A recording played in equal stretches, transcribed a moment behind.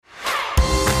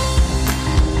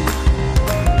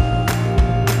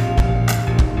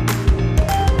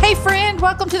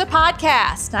welcome to the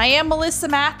podcast. I am Melissa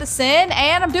Matheson,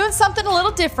 and I'm doing something a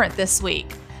little different this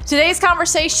week. Today's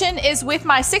conversation is with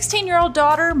my 16-year-old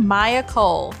daughter, Maya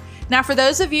Cole. Now, for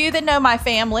those of you that know my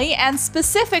family, and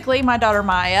specifically my daughter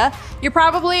Maya, you're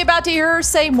probably about to hear her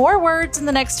say more words in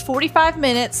the next 45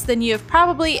 minutes than you have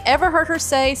probably ever heard her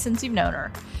say since you've known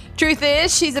her. Truth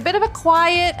is, she's a bit of a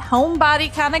quiet,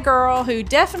 homebody kind of girl who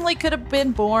definitely could have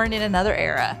been born in another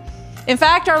era. In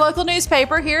fact, our local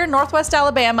newspaper here in Northwest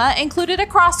Alabama included a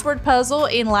crossword puzzle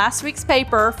in last week's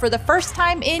paper for the first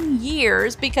time in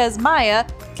years because Maya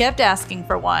kept asking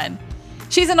for one.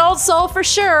 She's an old soul for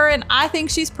sure, and I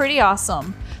think she's pretty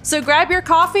awesome. So grab your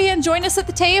coffee and join us at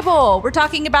the table. We're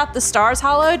talking about the Stars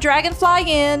Hollow Dragonfly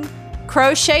Inn,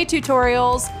 crochet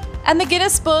tutorials, and the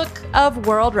Guinness Book of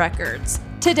World Records.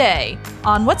 Today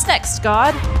on What's Next,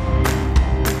 God?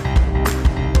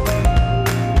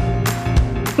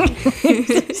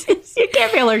 You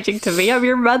can't be allergic to me. I'm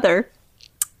your mother.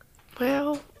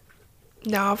 Well,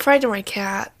 no, I'm afraid of my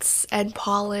cats and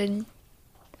pollen.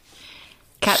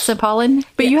 Cats and pollen?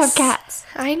 But you have cats.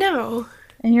 I know.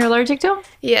 And you're allergic to them?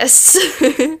 Yes.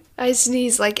 I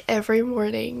sneeze like every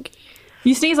morning.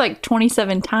 You sneeze like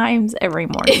 27 times every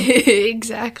morning.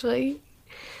 Exactly.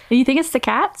 And you think it's the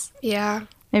cats? Yeah.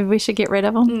 Maybe we should get rid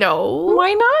of them? No.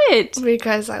 Why not?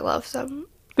 Because I love them.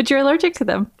 But you're allergic to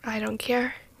them. I don't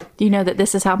care. Do you know that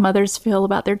this is how mothers feel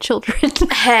about their children?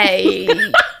 Hey.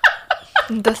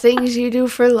 The things you do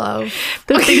for love.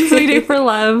 The things we do for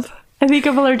love. I think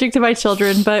I'm allergic to my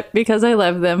children, but because I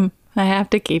love them, I have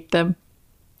to keep them.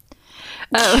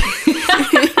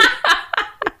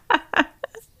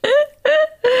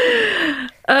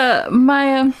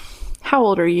 Maya, how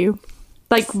old are you?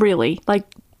 Like, really,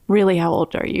 how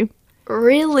old are you?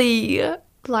 Really?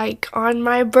 Like on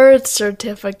my birth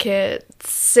certificate,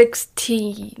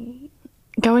 16.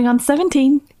 Going on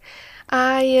 17.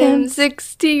 I am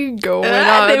 16 going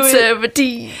on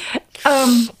 17.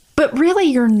 But really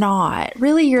you're not.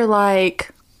 Really you're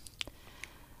like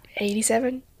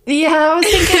 87? Yeah, I was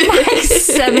thinking like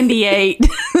 78.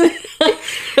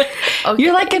 Okay.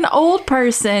 You're like an old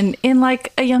person in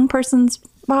like a young person's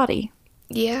body.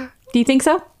 Yeah. Do you think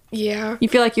so? Yeah. You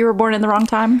feel like you were born in the wrong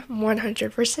time?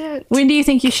 100%. When do you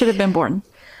think you should have been born?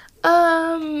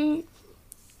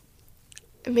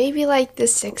 Maybe like the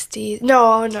 60s.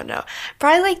 No.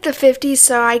 Probably like the 50s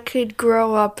so I could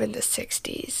grow up in the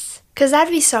 60s. Because that'd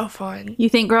be so fun. You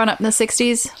think growing up in the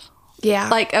 60s? Yeah.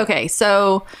 Like, okay,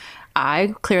 so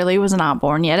I clearly was not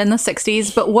born yet in the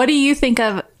 60s, but what do you think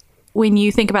of when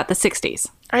you think about the 60s?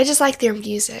 I just like their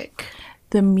music.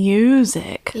 The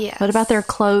music? Yes. What about their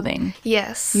clothing?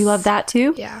 Yes. You love that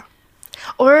too? Yeah.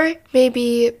 Or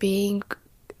maybe being,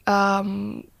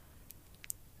 dang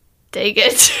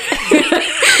it.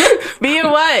 Being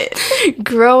what?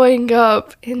 Growing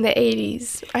up in the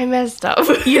 80s. I messed up.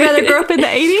 You'd rather grow up in the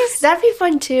 80s? That'd be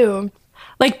fun too.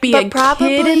 Like be But a probably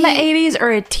kid in the 80s or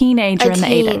a teenager A in the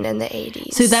teen 80s? in the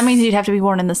 80s. So that means you'd have to be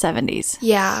born in the 70s.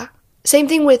 Yeah. Same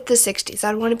thing with the 60s.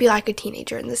 I'd want to be like a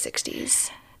teenager in the 60s.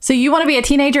 So you want to be a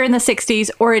teenager in the 60s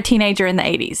or a teenager in the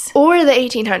 80s? Or the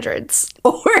 1800s.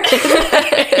 Or in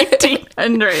the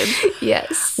 1800s.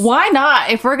 Yes. Why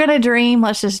not? If we're going to dream,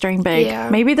 let's just dream big.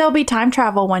 Yeah. Maybe there'll be time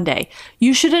travel one day.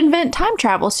 You should invent time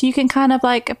travel so you can kind of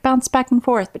like bounce back and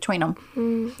forth between them.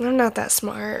 I'm not that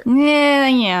smart. Yeah,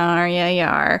 you are. Yeah, you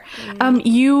are.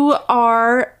 You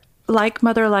are, like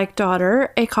mother, like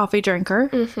daughter, a coffee drinker.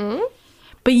 Mm-hmm.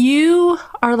 But you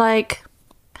are like,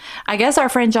 I guess our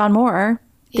friend John Moore,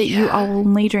 that you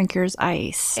only drink yours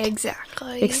iced.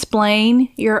 Exactly.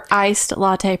 Explain your iced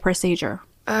latte procedure.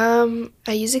 I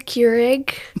use a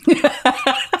Keurig.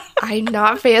 I'm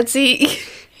not fancy.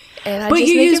 And I But just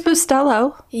you make use it-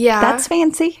 Bustelo. Yeah. That's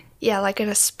fancy. Yeah, like an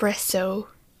espresso.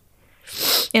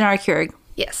 In our Keurig.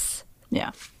 Yes.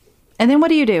 Yeah. And then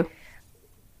what do?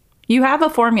 You have a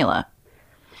formula.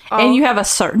 And you have a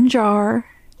certain jar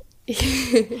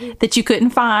that you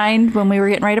couldn't find when we were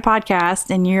getting ready to podcast,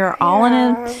 and you're all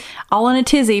in a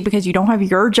tizzy because you don't have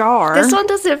your jar. This one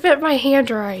doesn't fit my hand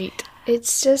right.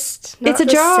 It's just not It's a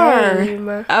the jar. same.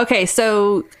 Okay,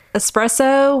 so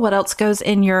espresso. What else goes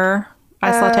in your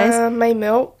iced lattes? My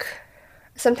milk.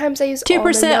 Sometimes I use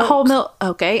 2% whole milk.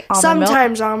 Okay, almond milk.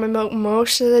 Sometimes almond milk.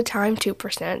 Most of the time,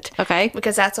 2%. Okay.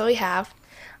 Because that's all we have.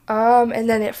 And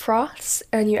then it froths,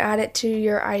 and you add it to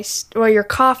your ice, or your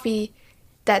coffee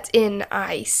that's in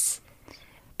ice.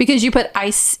 Because you put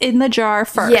ice in the jar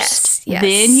first. Yes.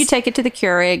 Then you take it to the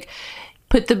Keurig,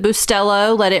 put the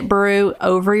Bustelo, let it brew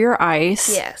over your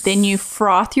ice. Yes. Then you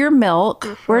froth your milk.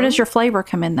 Where does your flavor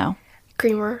come in, though?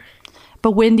 Creamer.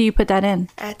 But when do you put that in?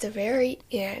 At the very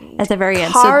end. At the very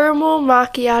end. So, Caramel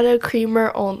macchiato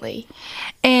creamer only.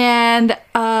 and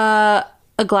a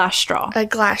glass straw. A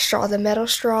glass straw. The metal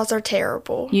straws are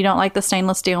terrible. You don't like the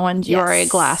stainless steel ones. You are a Yes.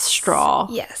 glass straw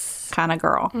Yes. kind of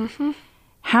girl. Mm-hmm.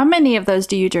 How many of those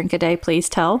do you drink a day? Please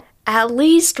tell. At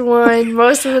least one.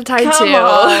 Most of the time, Come two.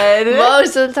 on.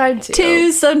 Most of the time, two.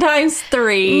 2, sometimes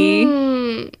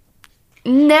 3.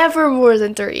 Never more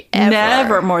than 3. Ever.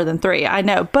 Never more than 3. I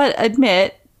know, but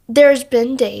admit There's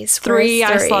been days. where 3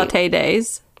 it's ice latte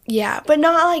days. Yeah, but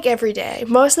not like every day.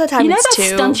 Most of the time, You know it's that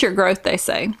 2. stunts your growth. They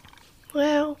say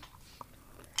Well,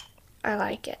 I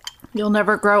like it. you'll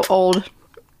never grow old.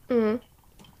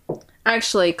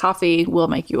 Actually, coffee will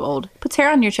make you old. Puts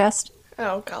hair on your chest.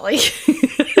 Oh, golly.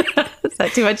 Is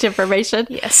that too much information?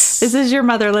 Yes. This is your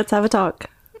mother. Let's have a talk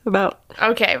about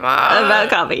Okay, Mom.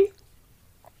 coffee.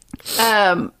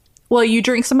 Well, you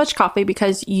drink so much coffee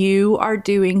because you are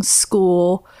doing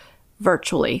school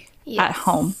virtually at Yes.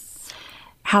 home.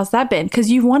 How's that been? Because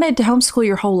you wanted to homeschool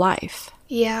your whole life.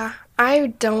 Yeah,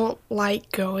 I don't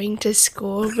like going to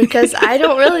school because I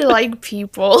don't really like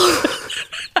people.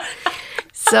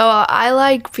 So I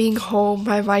like being home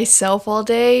by myself all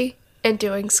day and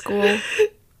doing school.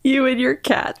 You and your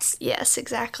cats Yes,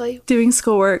 exactly. doing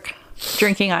schoolwork,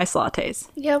 drinking ice lattes.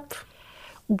 Yep.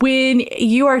 When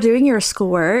you are doing your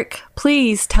schoolwork,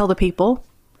 please tell the people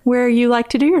where you like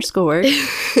to do your schoolwork.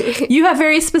 You have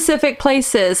very specific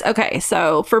places. Okay,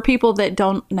 so for people that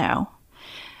don't know,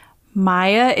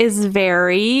 Maya is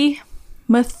very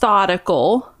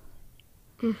methodical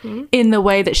in the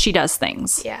way that she does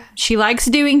things. Yeah. She likes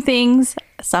doing things.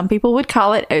 Some people would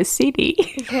call it OCD.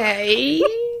 Hey.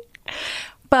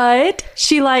 But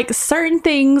she likes certain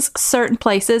things, certain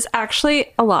places,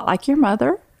 actually a lot like your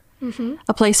mother.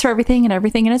 A place for everything and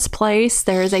everything in its place.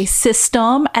 There is a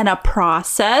system and a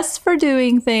process for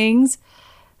doing things.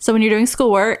 So when you're doing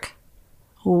schoolwork,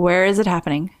 where is it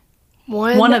happening?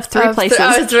 One of 3 places.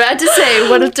 I was about to say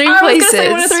one of 3 I was places. gonna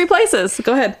say 1 of 3 places.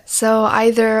 Go ahead. So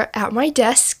either at my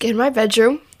desk in my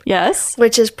bedroom, Yes.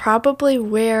 which is probably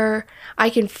where I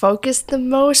can focus the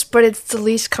most, but it's the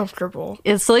least comfortable.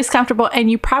 It's the least comfortable, and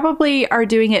you probably are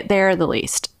doing it there the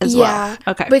least as Yeah. well.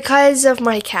 Okay. Because of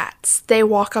my cats. They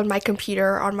walk on my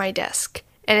computer on my desk,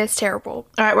 and it's terrible.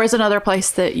 All right. Where's another place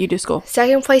that you do school?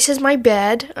 Second place is my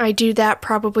bed. I do that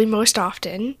probably most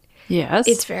often. Yes.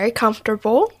 It's very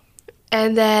comfortable.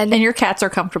 And then, and your cats are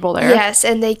comfortable there. yes,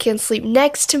 and they can sleep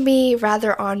next to me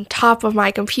rather on top of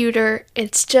my computer.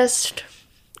 It's just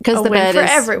Because a the win bed for is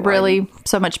everyone. really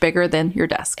so much bigger than your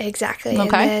desk. exactly. Okay.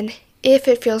 And then if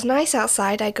it feels nice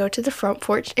outside, I go to the front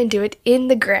porch and do it in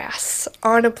the grass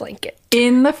on a blanket.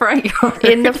 In the front yard.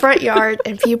 In the front yard,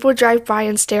 and people drive by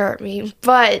and stare at me.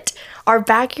 But our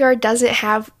backyard doesn't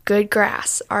have good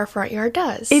grass. Our front yard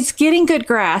does. It's getting good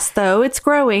grass, though. It's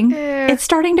growing. It's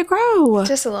starting to grow.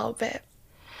 just a little bit.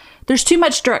 There's too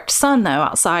much direct sun, though,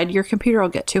 outside. Your computer will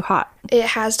get too hot. It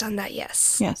has done that,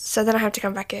 yes. Yes. So then I have to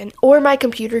come back in. Or my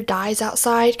computer dies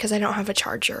outside because I don't have a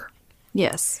charger.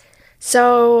 Yes.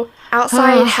 So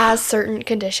outside has certain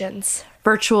conditions.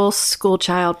 Virtual school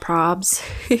child probs.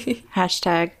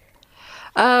 Hashtag.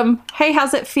 Hey,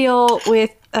 how's it feel with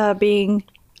being,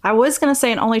 I was going to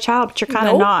say an only child, but you're kind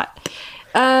of Nope.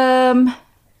 not.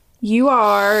 You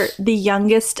are the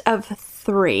youngest of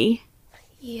 3.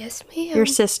 Yes, ma'am. Your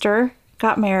sister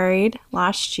got married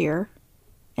last year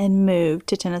and moved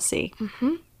to Tennessee.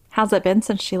 Mm-hmm. How's it been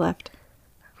since she left?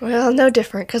 Well, no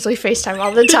different because we FaceTime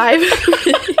all the time.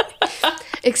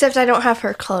 Except I don't have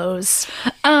her clothes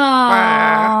Oh,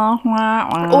 wah,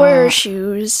 wah, or her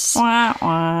shoes. wah,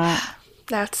 wah.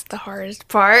 That's the hardest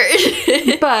part.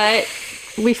 But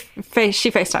she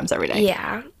FaceTimes every day.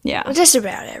 Yeah. Yeah. Just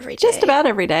about every day. Just about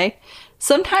every day.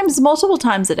 Sometimes multiple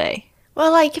times a day.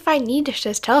 Well, like if I need to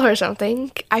just tell her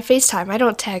something, I FaceTime. I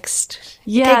don't text.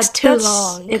 Yeah, It takes too that's-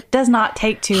 long. It does not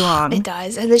take too long. It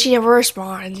does. And then she never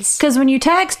responds. Because when you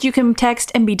text, you can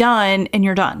text and be done, and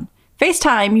you're done.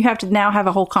 FaceTime, you have to now have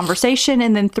a whole conversation,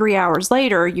 and then 3 hours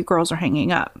later, you girls are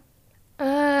hanging up.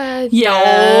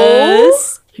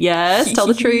 Yes. Yes, tell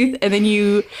the truth. And then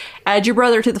you add your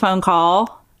brother to the phone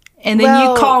call. And then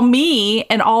Well- you call me,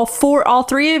 and all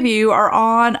 3 of you are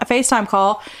on a FaceTime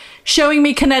call showing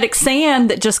me kinetic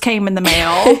sand that just came in the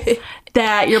mail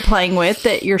that you're playing with,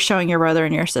 that you're showing your brother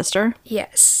and your sister.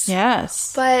 Yes.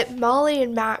 Yes. But Molly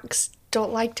and Max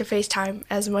don't like to FaceTime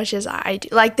as much as I do.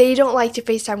 Like, they don't like to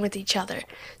FaceTime with each other.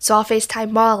 So I'll FaceTime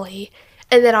Molly,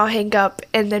 and then I'll hang up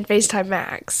and then FaceTime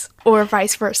Max, or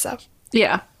vice versa.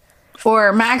 Yeah.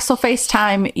 Or Max will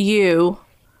FaceTime you,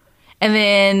 and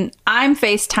then I'm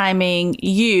FaceTiming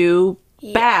you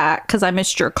back because I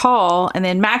missed your call, and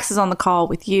then Max is on the call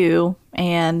with you,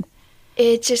 and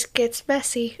It just gets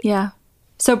messy. yeah.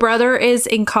 So brother is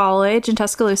in college in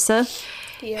Tuscaloosa.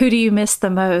 Yeah. Who do you miss the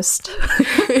most?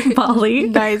 Molly?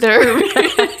 Neither.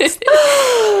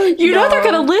 You know they're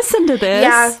going to listen to this.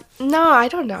 Yeah. No, I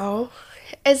don't know.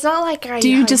 It's not like I. Do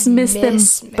you just miss them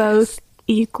miss. both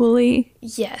equally?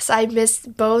 Yes, I miss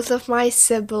both of my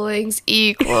siblings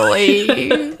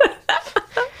equally.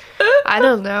 I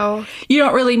don't know. You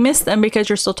don't really miss them because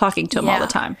you're still talking to them all Yeah.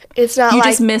 the time. It's not You like.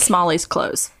 just miss Molly's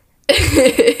clothes.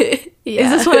 Yeah.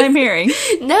 Is this what I'm hearing?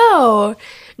 No.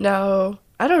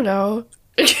 I don't know.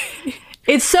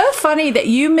 It's so funny that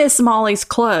you miss Molly's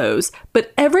clothes,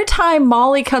 but every time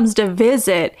Molly comes to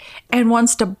visit and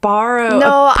wants to borrow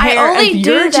No, a I pair only of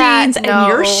do your that. jeans and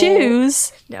your No.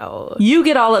 shoes, No. you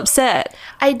get all upset.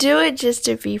 I do it just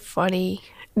to be funny.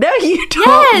 No, you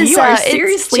don't. Yes, you are it's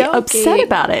seriously upset joking.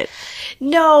 about it.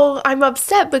 No, I'm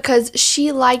upset because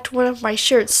she liked one of my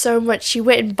shirts so much she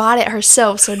went and bought it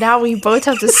herself. So now we both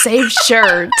have the same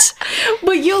shirt.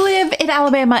 But you live in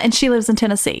Alabama and she lives in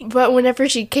Tennessee. But whenever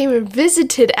she came and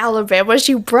visited Alabama,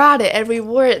 she brought it and we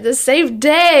wore it the same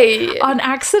day. On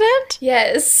accident?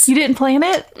 Yes. You didn't plan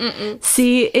it? Mm-mm.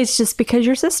 See, it's just because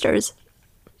you're sisters.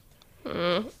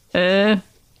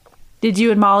 Did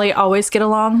you and Molly always get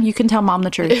along? You can tell Mom the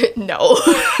truth. No.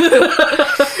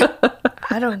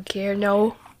 I don't care.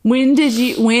 No. When did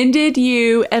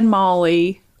you and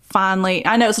Molly finally,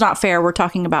 I know it's not fair, we're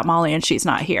talking about Molly and she's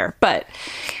not here, but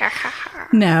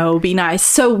no, be nice.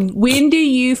 So when do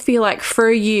you feel like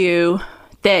for you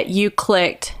that you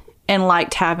clicked and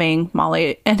liked having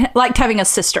Molly and liked having a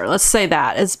sister? Let's say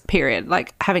that as period,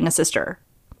 like having a sister.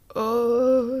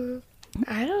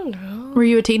 I don't know. Were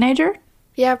you a teenager?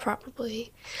 Yeah,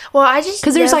 probably. Well, I just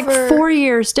Because there's like never- 4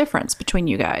 years difference between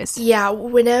you guys. Yeah,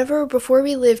 before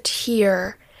we lived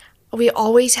here, we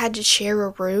always had to share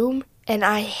a room, and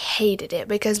I hated it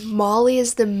because Molly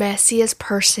is the messiest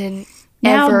person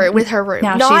ever with her room.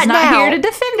 Now she's not here to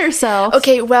defend herself.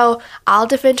 Okay, well, I'll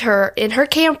defend her. In her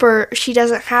camper, she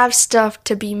doesn't have stuff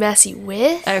to be messy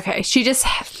with. Okay, she just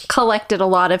collected a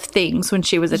lot of things when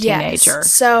she was a teenager.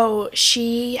 Yes, so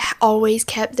she always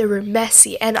kept the room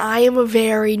messy, and I am a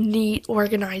very neat,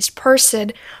 organized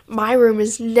person. My room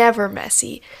is never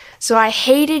messy. So I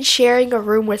hated sharing a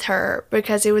room with her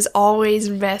because it was always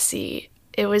messy.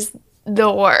 It was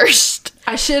the worst.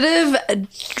 I should have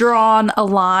drawn a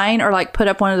line or like put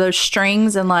up one of those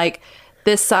strings and like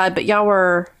this side, but y'all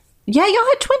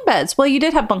had twin beds. Well, you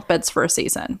did have bunk beds for a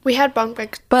season. We had bunk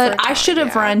beds. But for a I time, should have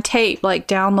yeah. run tape like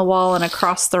down the wall and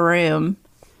across the room.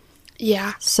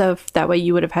 Yeah. So that way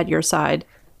you would have had your side.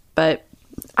 But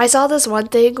I saw this one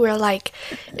thing where like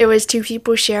it was two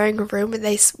people sharing a room and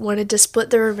they wanted to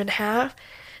split the room in half.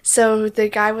 So the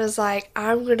guy was like,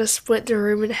 I'm going to split the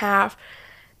room in half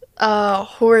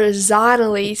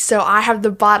horizontally, so I have the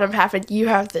bottom half and you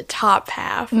have the top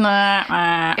half. And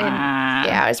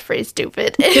yeah, it's pretty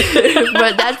stupid.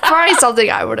 But that's probably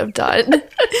something I would have done.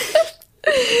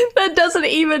 that doesn't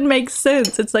even make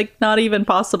sense. It's like not even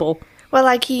possible. Well,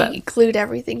 like he glued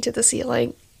everything to the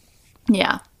ceiling.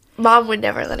 Yeah. Mom would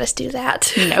never let us do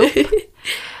that.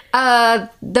 Nope.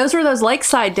 Those were those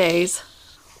Lakeside days.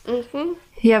 Mm-hmm.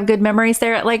 You have good memories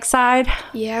there at Lakeside?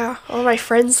 Yeah, all my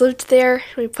friends lived there.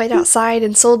 We played outside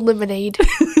and sold lemonade.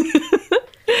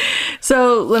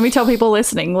 So let me tell people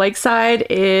listening, Lakeside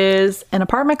is an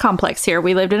apartment complex here.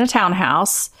 We lived in a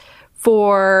townhouse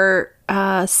for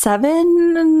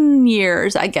 7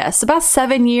 years, I guess, about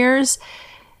 7 years.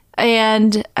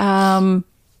 And I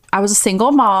was a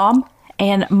single mom,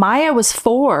 and Maya was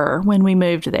 4 when we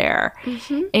moved there.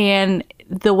 Mm-hmm. And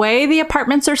the way the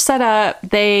apartments are set up,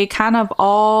 they kind of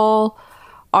all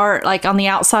are like on the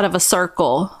outside of a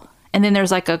circle. And then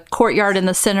there's like a courtyard in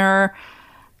the center,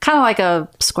 kind of like a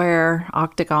square,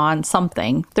 octagon,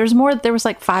 something. There was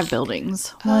like 5 buildings.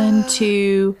 1,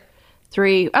 2,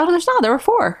 3. Oh, there were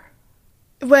 4.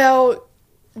 Well,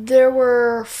 there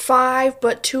were 5,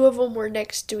 but 2 of them were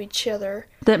next to each other.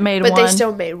 That made but one. But they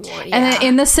still made one, yeah. And then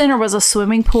in the center was a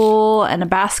swimming pool and a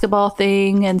basketball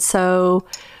thing. And so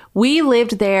we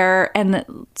lived there, and it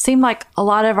seemed like a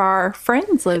lot of our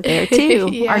friends lived there too.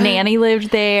 Yeah. Our nanny lived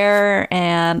there,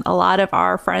 and a lot of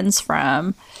our friends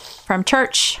from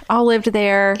church all lived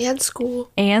there. And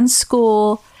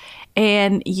school.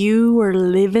 And you were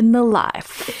living the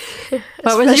life.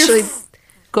 What was your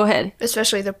Go ahead.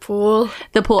 Especially the pool.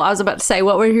 The pool. I was about to say,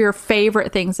 what were your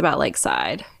favorite things about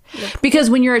Lakeside? Because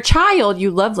when you're a child,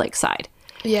 you love Lakeside.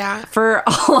 Yeah. For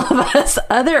all of us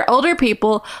other older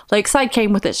people, Lakeside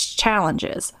came with its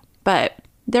challenges. But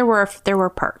there were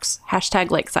perks.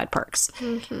 Hashtag Lakeside perks.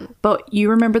 But you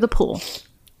remember the pool.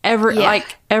 Every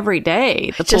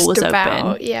day the Just pool was about,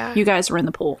 open. yeah. You guys were in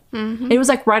the pool. It was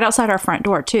like right outside our front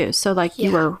door too. So like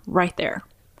you were right there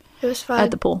It was fun.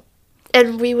 at the pool.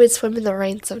 And we would swim in the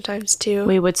rain sometimes too.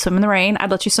 We would swim in the rain.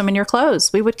 I'd let you swim in your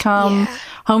clothes. We would come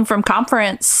home from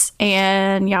conference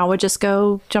and y'all would just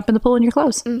go jump in the pool in your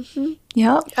clothes.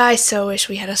 Yep. I so wish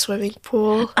we had a swimming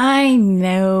pool. I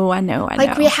know.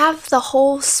 Like, we have the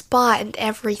whole spot and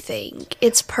everything.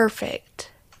 It's perfect.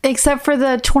 Except for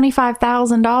the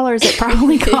 $25,000 it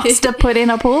probably costs to put in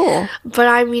a pool. But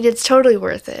I mean, it's totally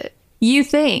worth it. You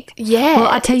think? Yes. Well,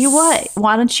 I tell you what.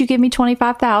 Why don't you give me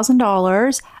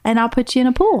 $25,000 and I'll put you in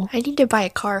a pool? I need to buy a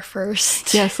car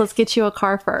first. Yes, let's get you a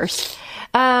car first.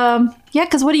 Yeah,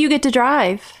 because what do you get to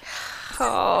drive?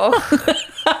 Oh,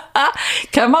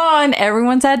 Come on,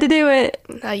 everyone's had to do it.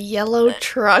 a yellow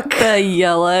truck. The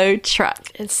yellow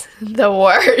truck. It's the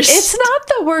worst. It's not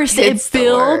the worst. It's It the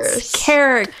builds worst.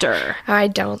 character. I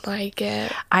don't like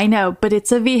it. I know, but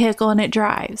it's a vehicle and it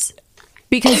drives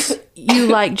because you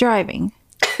like driving.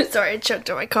 Sorry, I choked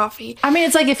on my coffee. I mean,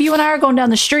 it's like if you and I are going down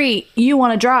the street, you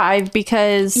want to drive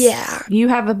because you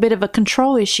have a bit of a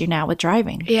control issue now with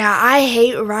driving. Yeah, I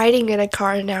hate riding in a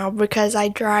car now because I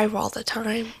drive all the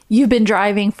time. You've been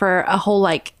driving for a whole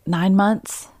 9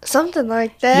 months. Something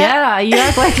like that. Yeah, you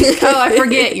act like, oh, I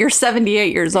forget, you're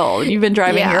 78 years old. You've been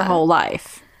driving your Yeah. whole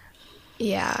life.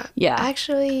 Yeah. Yeah.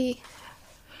 Actually,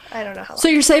 I don't know how long. So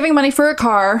you're saving money for a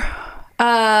car.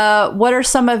 What are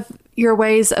some of your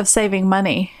ways of saving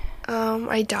money?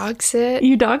 I dog sit.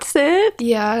 You dog sit?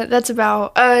 Yeah, that's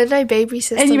about. And I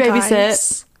babysit And you sometimes.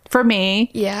 babysit. For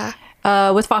me, Yeah.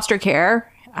 with foster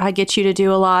care, I get you to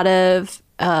do a lot of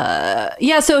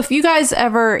so if you guys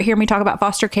ever hear me talk about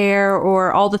foster care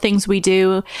or all the things we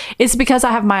do, it's because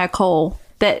I have Maya Cole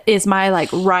that is my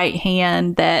right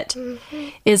hand, that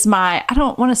is my, I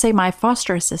don't want to say my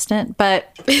foster assistant, but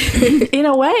in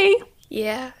a way.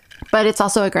 Yeah. But it's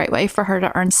also a great way for her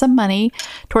to earn some money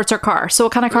towards her car. So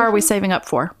what kind of car are we saving up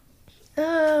for?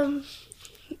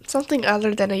 Something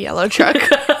other than a yellow truck,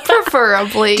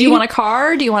 preferably. Do you want a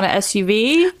car? Do you want an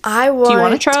SUV? I want. Do you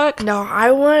want a truck? No,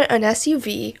 I want an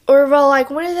SUV or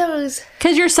one of those.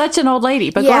 Because you're such an old lady,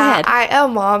 but go ahead. A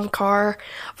mom car,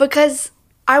 because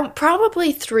I'm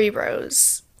probably 3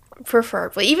 rows,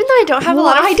 preferably. Even though I don't have a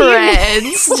lot Why of do you-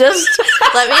 friends, just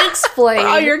let me explain.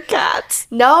 Oh, your cats.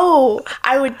 No,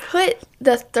 I would put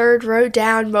the 3rd row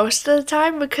down most of the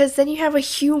time because then you have a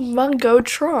humongo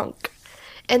trunk.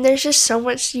 And there's just so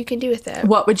much you can do with it.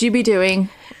 What would you be doing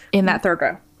in that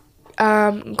 3rd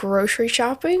row? Grocery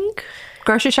shopping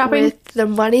Grocery shopping? with the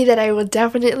money that I will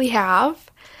definitely have.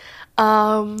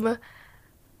 Going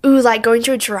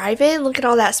to a drive-in. Look at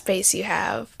all that space you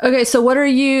have. Okay, so what are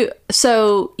you...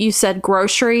 So you said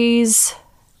groceries,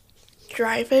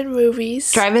 Drive-in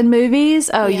movies. drive-in movies?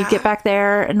 Oh, you Yeah. get back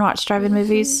there and watch drive-in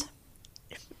movies?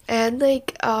 And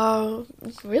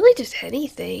really just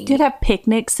anything. You'd have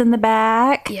picnics in the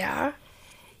back. Yeah.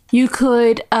 You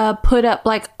could put up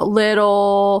a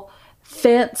little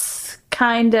fence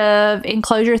kind of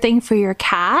enclosure thing for your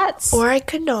cats. Or I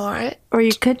could not. Or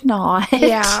you could not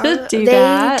Yeah. do they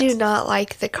that. do not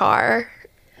like the car.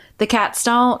 The cats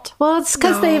don't? Well, it's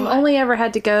because No. they've only ever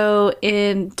had to go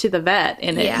into the vet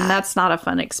in it, Yeah. and that's not a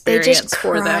fun They experience just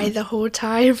for cry them. the whole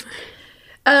time.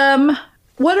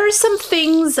 What are some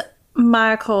things,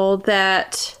 Michael,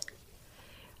 that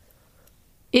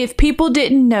if people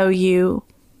didn't know you,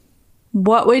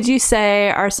 what would you say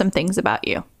are some things about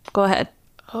you? Go ahead.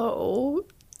 Oh.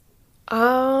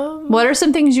 What are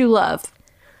some things you love?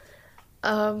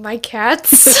 My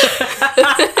cats.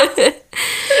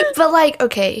 But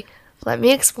okay, let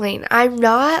me explain. I'm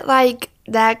not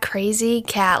that crazy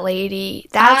cat lady.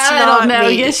 That's I not don't know.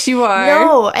 me. Yes, you are.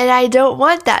 No, and I don't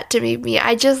want that to be me.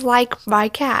 I just like my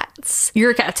cats.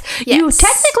 Your cats. You Yes.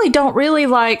 technically don't really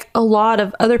like a lot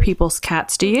of other people's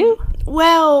cats, do you?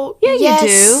 Well, Yeah, you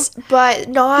yes, but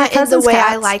not Your in the cousin's way I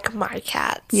cats. like my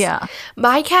cats. Yeah.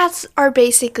 My cats are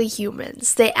basically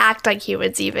humans. They act like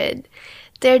humans even.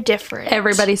 They're different.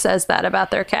 Everybody says that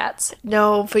about their cats.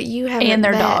 No, but you haven't And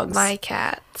their met dogs. my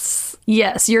cats.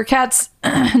 Yes, your cats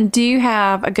do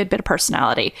have a good bit of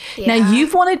personality. Now, Yeah.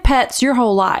 you've wanted pets your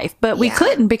whole life, but we Yeah.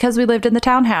 couldn't because we lived in the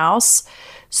townhouse.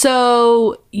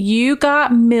 So you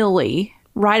got Millie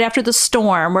right after the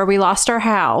storm where we lost our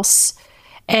house.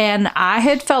 And I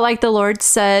had felt like the Lord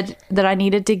said that I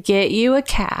needed to get you a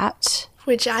cat.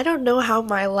 Which I don't know how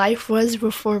my life was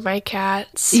before my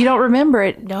cats. You don't remember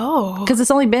it No. because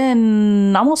it's only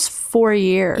been almost 4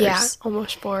 years. Yeah,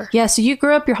 almost 4. Yeah, so you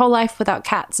grew up your whole life without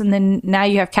cats, and then now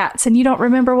you have cats, and you don't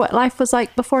remember what life was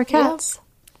like before cats.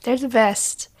 They're the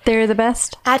best. They're the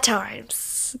best? At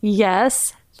times.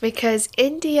 Yes. Because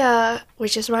India,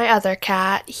 which is my other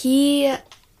cat, he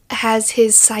has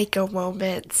his psycho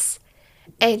moments.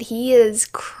 And he is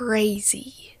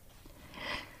crazy.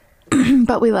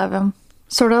 But we love him.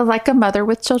 Sort of like a mother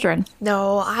with children.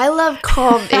 No, I love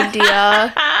calm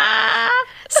India.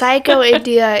 Psycho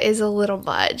India is a little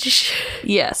much.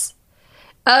 Yes.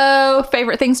 Oh,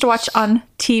 favorite things to watch on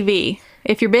TV.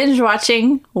 If you're binge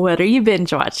watching, what are you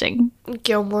binge watching?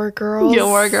 Gilmore Girls.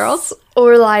 Gilmore Girls.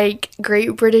 Or like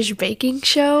Great British Baking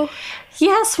Show.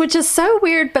 Yes, which is so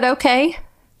weird, but okay. What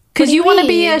Because do you you want to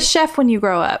be mean? a chef when you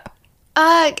grow up.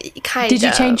 Kind of. Did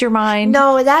you change your mind?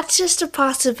 No, that's just a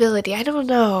possibility. I don't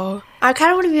know. I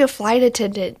kind of want to be a flight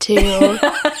attendant too.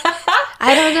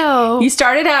 I don't know. You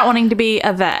started out wanting to be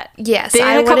a vet. Yes, Then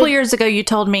I a couple wanted- years ago, you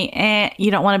told me,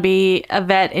 you don't want to be a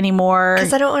vet anymore.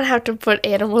 Because I don't want to have to put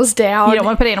animals down. You don't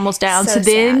want to put animals down. So So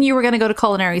then sad. you were going to go to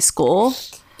culinary school.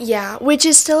 Yeah, which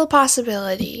is still a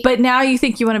possibility. But now you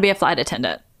think you want to be a flight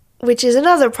attendant. Which is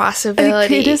another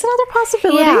possibility. It is another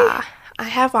possibility. Yeah, I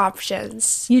have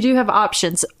options. You do have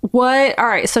options. What? All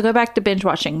right, so go back to binge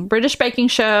watching. British Baking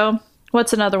Show.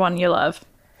 What's another one you love?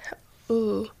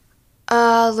 Ooh.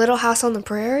 Little House on the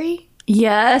Prairie?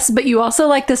 Yes, but you also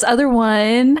like this other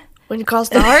one. When Calls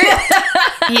the Heart?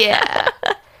 Yeah.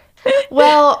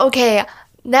 Well, okay.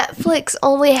 Netflix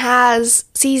only has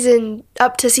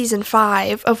up to season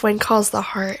 5 of When Calls the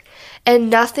Heart. And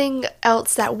nothing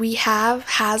else that we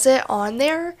has it on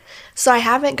there. So I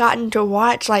haven't gotten to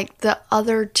watch like the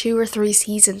other 2 or 3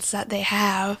 seasons that they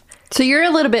have. So you're a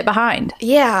little bit behind.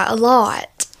 Yeah, a lot.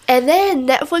 And then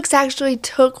Netflix actually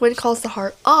took When Calls the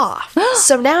Heart off.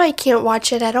 So now I can't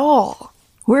watch it at all.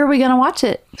 Where are we going to watch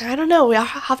it? I don't know. We'll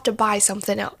have to buy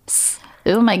something else.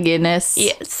 Oh my goodness.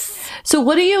 Yes. So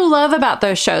what do you love about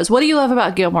those shows? What do you love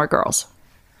about Gilmore Girls?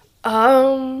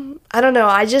 I don't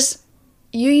know.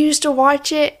 You used to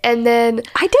watch it and then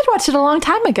I did watch it a long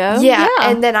time ago. yeah,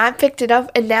 and then I picked it up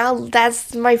and now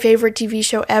that's my favorite TV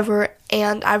show ever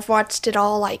and I've watched it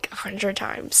all like 100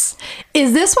 times.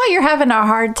 Is this why you're having a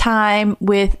hard time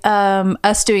with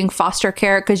us doing foster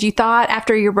care? Because you thought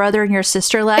after your brother and your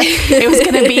sister left, it was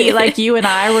going to be like you and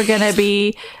I were going to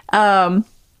be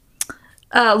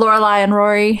Lorelai and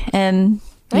Rory, and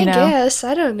I guess.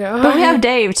 I don't know. But we have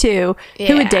Dave too.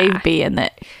 Who would Yeah. Dave be in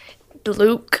that?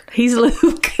 Luke. He's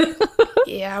Luke.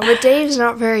 Yeah, but Dave's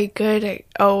not very good at...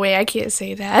 Oh, wait, I can't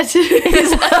say that.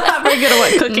 He's not very good at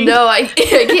what, cooking? No, I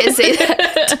can't say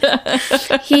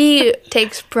that. He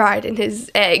takes pride in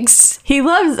his eggs. He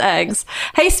loves eggs.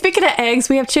 Hey, speaking of eggs,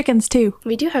 we have chickens too.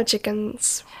 We do have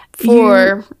chickens.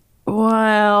 4.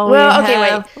 Well,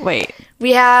 okay, wait.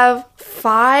 We have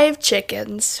 5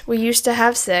 chickens. We used to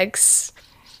have 6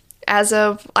 as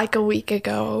of like a week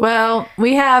ago. Well,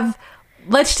 we have,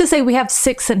 let's just say we have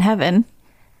 6 in heaven.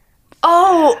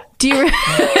 Oh, Do you remember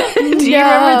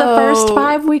the first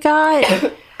 5 we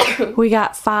got? We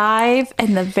got 5,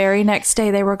 and the very next day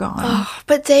they were gone.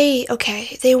 but they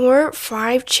weren't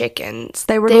 5 chickens.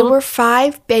 They were they little- were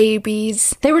 5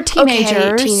 babies. They were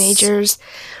teenagers. Okay, teenagers.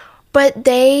 But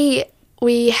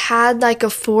we had like a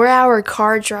 4-hour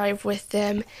car drive with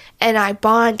them and I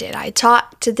bonded. I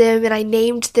talked to them and I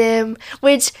named them,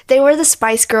 which they were the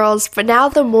Spice Girls, but now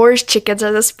the Moore's chickens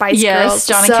are the Spice Girls. Yes,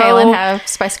 John and so Kaylin have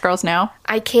Spice Girls now.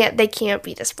 they can't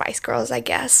be the Spice Girls, I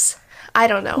guess. I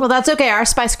don't know. Well, that's okay. Our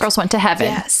Spice Girls went to heaven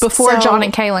Yes, before so- John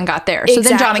and Kaylin got there. So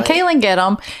then John and Exactly. Kaylin get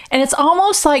them. And it's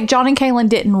almost like John and Kaylin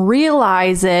didn't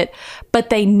realize it, but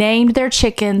they named their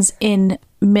chickens in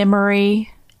memory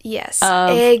Yes,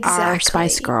 of exactly. our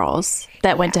Spice Girls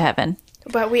that went to heaven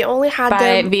But we only had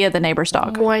them via the neighbor's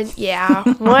dog. one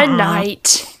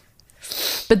night.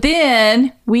 But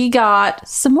then we got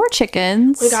some more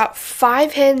chickens. We got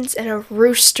 5 hens and a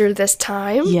rooster this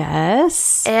time.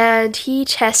 Yes. And he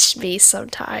tests me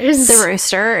sometimes. The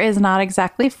rooster is not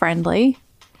exactly friendly.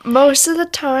 Most of the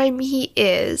time he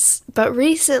is, but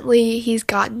recently he's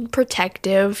gotten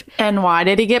protective. And why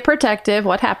did he get protective?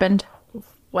 What happened?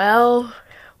 Well,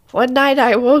 one morning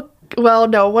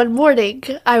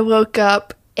I woke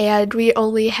up and we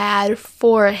only had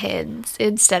 4 hens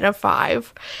instead of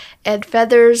 5. And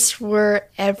feathers were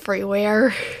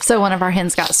everywhere. So one of our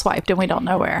hens got swiped and we don't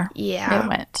know where Yeah. it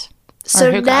went. So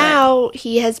Or who got now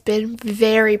he has been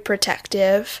very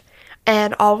protective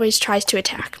and always tries to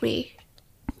attack me.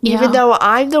 Even Yeah. though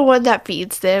I'm the one that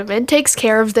feeds them and takes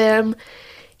care of them,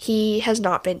 he has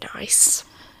not been nice.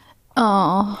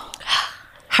 Oh.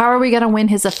 How are we going to win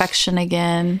his affection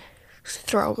again?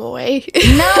 Throw him away.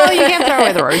 No, you can't throw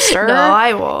away the rooster. No,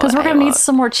 I won't. Because we're I going to need won't.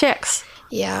 some more chicks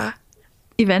Yeah.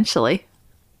 eventually.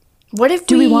 What if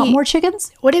Do we want more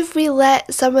chickens? What if we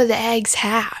let some of the eggs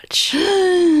hatch?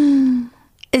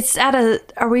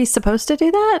 Are we supposed to do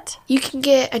that? You can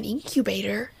get an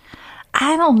incubator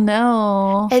I don't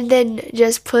know. and then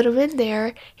just put them in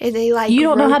there, and they like. You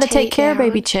don't know how to take rotate care of down.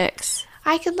 baby chicks.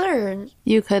 I can learn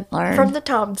You could learn. from the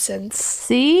Thompsons.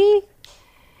 See?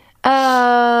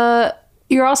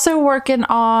 You're also working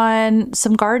on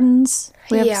some gardens.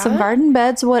 We have some Yeah. garden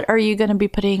beds. What are you going to be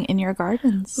putting in your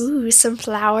gardens? Ooh, some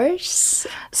flowers.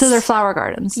 So they're flower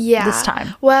gardens this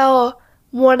time. Well,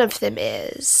 one of them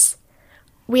is.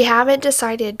 We haven't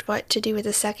decided what to do with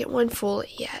the second one fully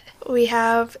yet. We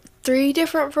have 3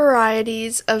 different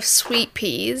varieties of sweet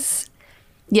peas,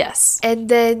 Yes. and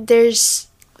then there's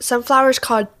some flowers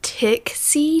called tick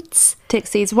seeds, Tick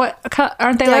seeds. What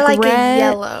aren't they They're like like a red?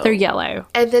 yellow. They're yellow.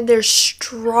 and then there's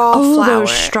straw Oh, flower.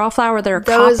 those straw flower. They're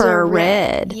Those copper are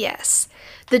red. Yes.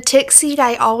 The tick seed,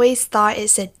 I always thought it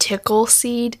said tickle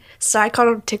seed, so I call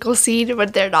them tickle seed,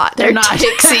 but they're not. They're not.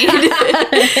 tick seed.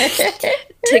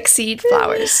 Tick seed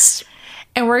flowers.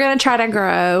 And we're going to try to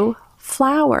grow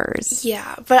flowers.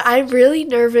 Yeah, but I'm really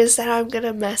nervous that I'm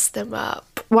gonna mess them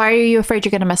up. Why are you afraid you're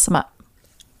going to mess them up?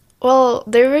 Well,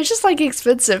 they were just like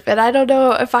expensive, and I don't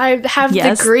know if I have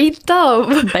Yes. the green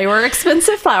thumb. They were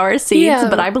expensive flower seeds, Yeah.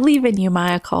 but I believe in you,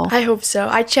 Maya Cole. I hope so.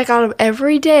 I check on them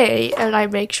every day, and I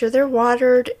make sure they're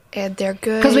watered and they're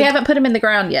good. Because we haven't put them in the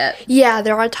ground yet. Yeah,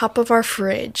 they're on top of our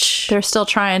fridge. They're still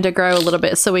trying to grow a little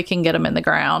bit so we can get them in the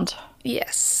ground.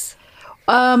 Yes.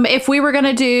 If we were going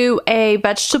to do a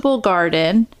vegetable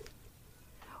garden,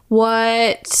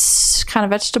 what kind of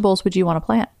vegetables would you want to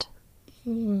plant?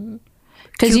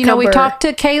 Because, we Cucumber. talked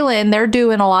to Kaylin. They're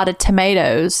doing a lot of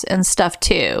tomatoes and stuff,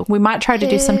 too. We might try to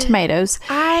do some tomatoes.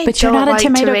 I But you're don't not a like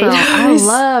tomato girl. I tomatoes.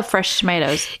 love fresh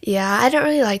tomatoes. Yeah, I don't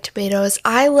really like tomatoes.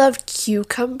 I love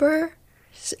cucumber,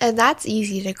 and that's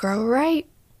easy to grow, right?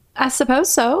 I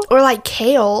suppose so. Or like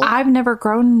kale. I've never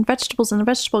grown vegetables in a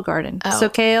vegetable garden. So,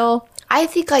 kale. I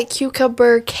think like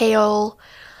cucumber, kale,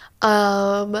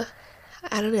 I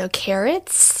don't know,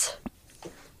 carrots.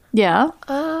 Yeah.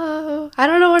 I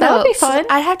don't know what That else. would be fun.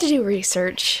 I'd have to do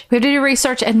research. We have to do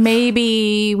research, and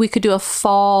maybe we could do a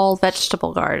fall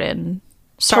vegetable garden.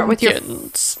 Start with your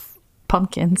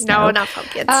pumpkins. No, not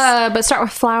pumpkins. But start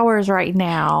with flowers right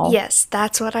now. Yes,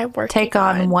 that's what I'm working Take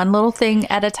on one little thing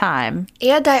at a time.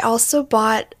 And I also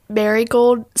bought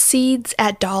marigold seeds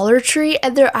at Dollar Tree,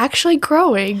 and they're actually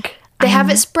growing. They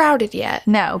haven't sprouted yet.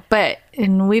 No,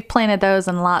 and we've planted those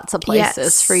in lots of places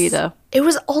Yes. for you to. It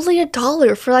was only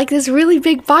 $1 for like this really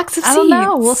big box of seeds. I don't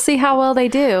know. We'll see how well they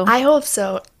do. I hope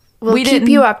so. We'll We keep didn't-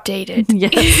 you updated.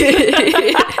 Yes.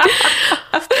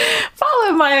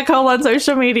 Follow Maya Cole on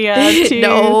social media too.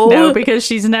 No. because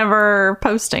she's never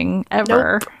posting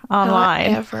ever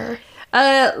online. Not ever.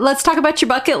 Let's talk about your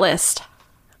bucket list.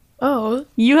 Oh,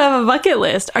 You have a bucket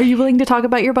list. Are you willing to talk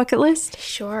about your bucket list?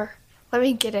 sure. Let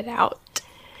me get it out.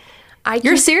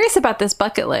 You're serious about this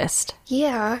bucket list.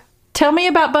 Yeah. Tell me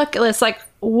about bucket lists. Like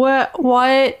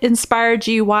what inspired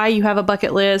you? Why you have a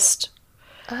bucket list?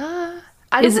 I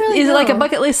don't Is really it like a know.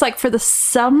 bucket list like for the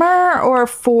summer or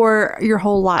for your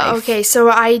whole life? Okay, so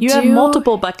You have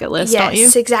multiple bucket lists, yes, don't you?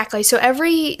 exactly. So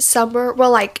every summer,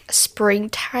 well, like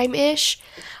springtime-ish,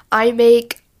 I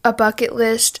make a bucket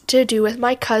list to do with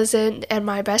my cousin and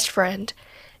my best friend.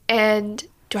 And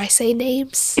do I say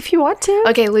names? If you want to.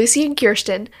 Okay, Lucy and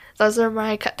Kirsten. Those are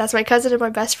that's my cousin and my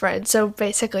best friend. So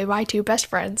basically my 2 best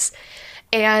friends.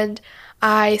 And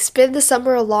I spend the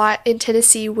summer a lot in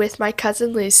Tennessee with my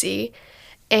cousin Lucy.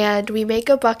 And we make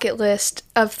a bucket list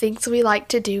of things we like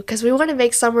to do because we want to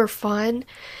make summer fun,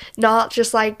 not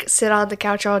just like sit on the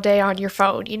couch all day on your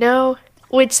phone, you know?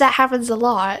 Which that happens a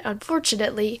lot,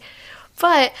 unfortunately.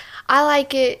 But I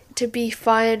like it to be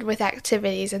fun with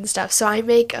activities and stuff. So I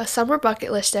make a summer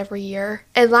bucket list every year.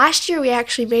 And last year we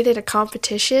actually made it a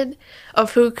competition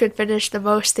of who could finish the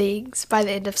most things by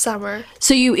the end of summer.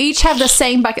 So you each have the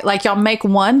same bucket, like y'all make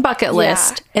one bucket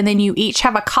list and then you each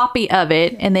have a copy of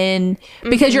it. And then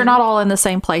because you're not all in the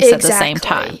same place at the same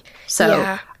time. Exactly. So,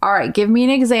 Yeah. all right, give me an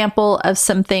example of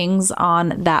some things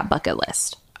on that bucket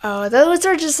list. Oh, those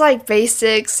are just like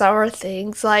basic summer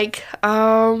things. Like,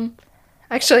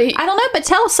 actually, I don't know, but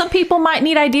tell us, some people might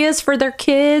need ideas for their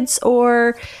kids,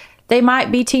 or they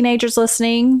might be teenagers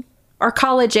listening or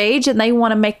college age and they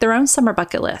want to make their own summer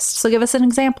bucket list. So give us an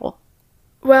example.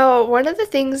 well, one of the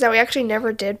things that we actually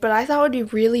never did, but I thought would be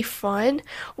really fun,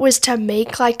 was to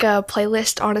make like a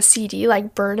playlist on a CD,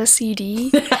 like burn a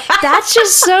CD. That's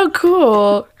just so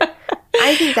cool.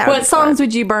 I think that would What be songs fun.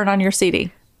 would you burn on your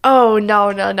CD? Oh, no.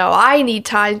 I need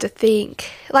time to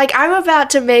think. Like, I'm about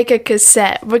to make a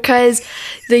cassette because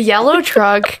the yellow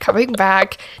truck coming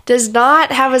back does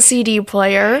not have a CD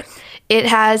player. It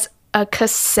has a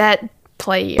cassette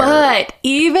player. But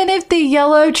even if the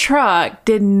yellow truck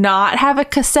did not have a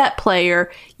cassette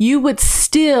player, you would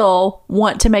still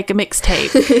want to make a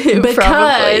mixtape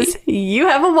because you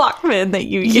have a Walkman that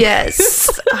you use.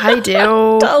 Yes, I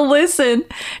do. To listen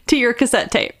to your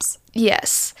cassette tapes.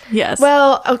 Yes. Yes.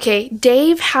 Well, okay,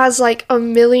 Dave has like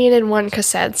 1,000,001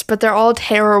 cassettes, but they're all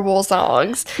terrible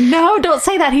songs. No, don't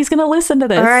say that. He's going to listen to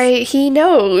this. All right, he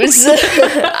knows.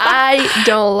 I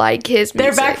don't like his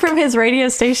music. They're back from his radio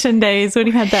station days when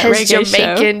he had that his reggae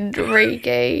Jamaican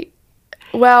reggae.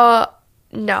 Well,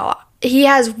 no. He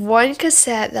has one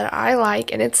cassette that I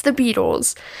like, and it's the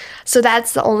Beatles. So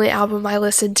that's the only album I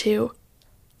listen to.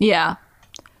 Yeah.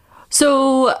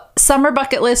 So summer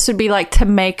bucket list would be like to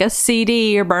make a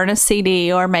CD or burn a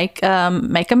CD or make a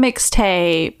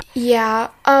mixtape. Yeah.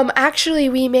 Actually,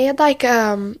 we made like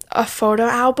a photo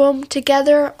album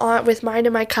together with mine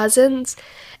and my cousins,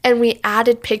 and we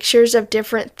added pictures of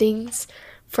different things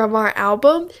from our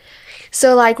album.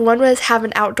 So like one was have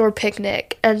an outdoor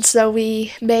picnic, and so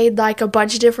we made like a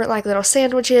bunch of different like little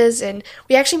sandwiches, and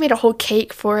we actually made a whole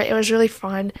cake for it. It was really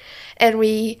fun, and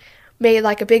we made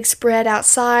like a big spread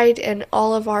outside, and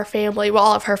all of her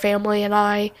family and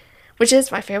I, which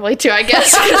is my family too, I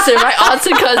guess, because they're my aunts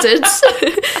and cousins,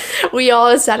 we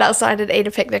all sat outside and ate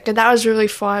a picnic, and that was really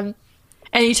fun.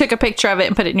 And you took a picture of it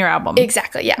and put it in your album.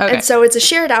 Exactly, yeah. Okay. And so it's a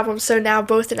shared album, so now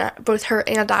both her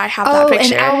and I have that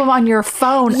picture. An album on your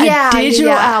phone, Yeah, a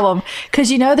digital yeah. album. Because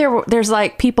you know there's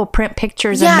like people print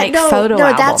pictures and make photo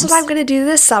albums. That's what I'm going to do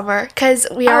this summer, because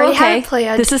we already have it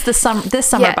planned. This is this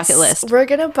summer bucket list. We're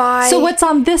going to buy... So what's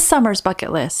on this summer's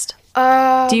bucket list?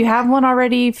 Do you have one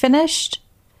already finished?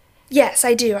 Yes,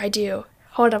 I do.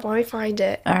 Hold up, let me find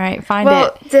it. All right, find it.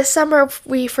 Well, this summer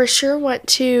we for sure want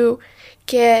to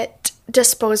get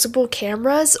disposable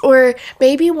cameras, or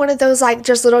maybe one of those like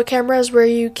just little cameras where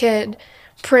you can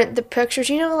print the pictures.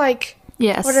 You know, like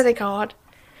Yes. what are they called?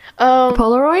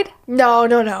 Polaroid?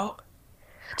 No.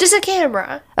 Just a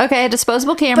camera. Okay, a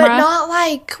disposable camera. But not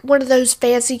like one of those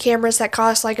fancy cameras that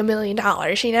cost like $1 million,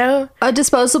 you know? A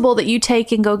disposable that you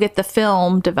take and go get the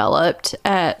film developed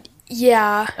at...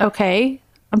 Yeah. Okay.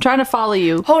 I'm trying to follow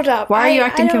you. Hold up. Why are you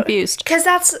acting confused? Because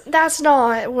that's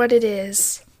not what it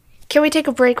is. Can we take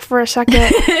a break for a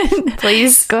second?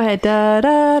 Please? Go ahead.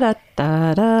 I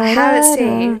have it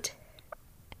saved.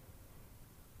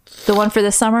 The one for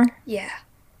this summer? Yeah.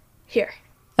 Here.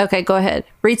 Okay, go ahead.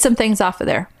 Read some things off of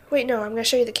there. Wait, no, I'm going to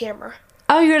show you the camera.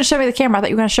 Oh, you're going to show me the camera. I thought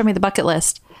you were going to show me the bucket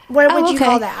list. What would you okay.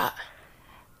 call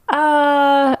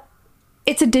that?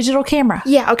 It's a digital camera.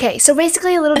 Yeah, okay. So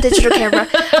basically a little digital camera.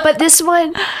 But this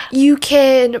one, you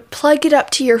can plug it up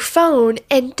to your phone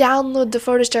and download the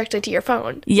photos directly to your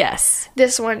phone. Yes.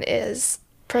 This one is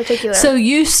particular. So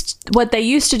what they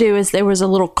used to do is there was a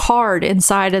little card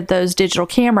inside of those digital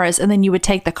cameras, and then you would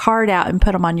take the card out and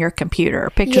put them on your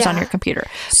computer, pictures on your computer.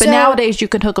 But nowadays you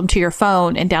can hook them to your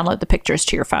phone and download the pictures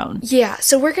to your phone. Yeah,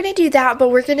 so we're going to do that, but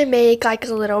we're going to make like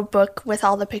a little book with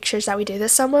all the pictures that we do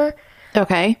this summer.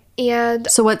 Okay.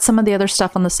 And so what's some of the other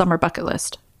stuff on the summer bucket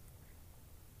list?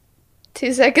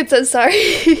 2 seconds, I'm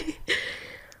sorry.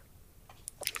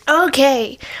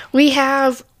 Okay, we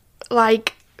have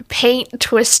like paint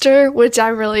twister, which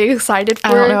I'm really excited for.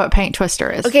 I don't know what paint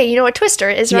twister is. Okay, you know what twister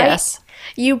is, right? Yes.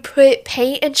 You put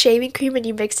paint and shaving cream and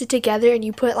you mix it together and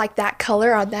you put like that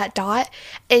color on that dot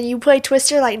and you play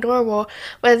twister like normal,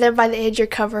 but then by the end you're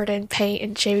covered in paint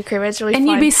and shaving cream. It's really fun.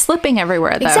 And you'd be slipping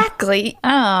everywhere though. Exactly.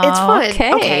 Oh, it's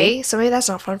fun. Okay. So maybe that's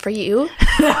not fun for you.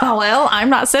 Well, I'm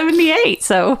not 78,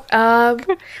 so. A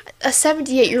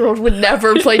 78-year-old would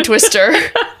never play twister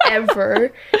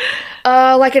ever.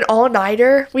 Like an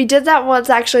all-nighter. We did that once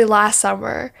actually last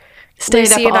summer. Stayed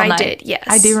Lucy up all and I night. did, yes.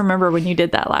 I do remember when you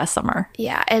did that last summer.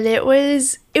 Yeah, and it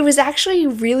was actually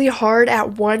really hard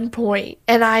at one point.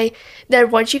 And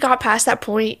then once you got past that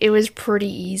point, it was pretty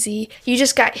easy. You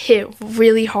just got hit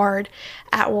really hard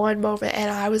at one moment,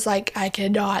 and I was like, I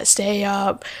cannot stay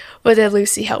up. But then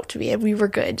Lucy helped me, and we were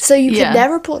good. So you can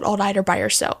never pull an all-nighter by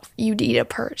yourself. You need a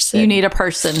person. You need a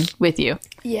person with you.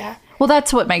 Yeah. Well,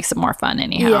 that's what makes it more fun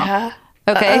anyhow. Yeah.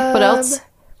 Okay, what else?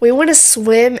 We want to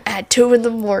swim at 2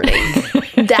 a.m.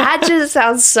 That just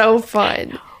sounds so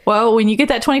fun. Well, when you get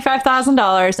that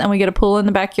 $25,000 and we get a pool in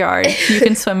the backyard, you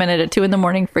can swim in it at 2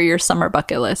 a.m. for your summer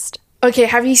bucket list. Okay,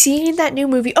 have you seen that new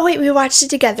movie? Oh, wait, we watched it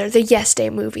together. The Yes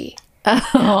Day movie.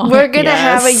 Oh, We're going to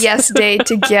have a Yes Day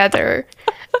together.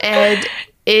 And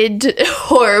it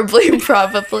horribly,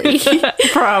 probably.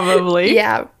 Probably.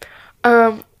 Yeah.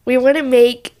 we want to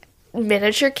make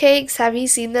miniature cakes. Have you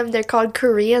seen them? They're called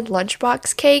Korean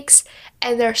lunchbox cakes,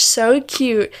 and they're so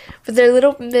cute. But they're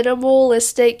little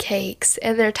minimalistic cakes,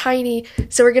 and they're tiny.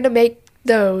 So we're gonna make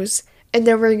those, and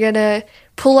then we're gonna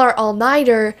pull our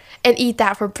all-nighter and eat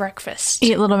that for breakfast.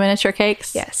 Eat little miniature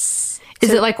cakes? Yes.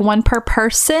 Is it like one per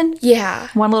person? Yeah.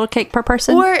 One little cake per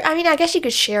person? Or, I mean, I guess you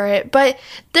could share it, but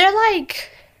they're like,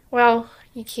 well,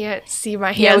 you can't see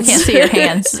my hands. Yeah, we can't see your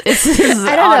hands. This is an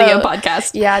I don't audio know.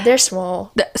 podcast. Yeah, they're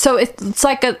small. So it's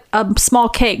like a small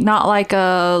cake, not like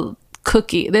a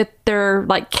cookie. That they're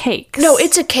like cakes. No,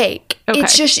 it's a cake. Okay.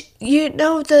 It's just,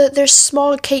 there's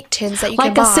small cake tins that you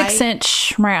like can a buy.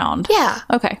 6-inch round. Yeah.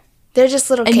 Okay. They're just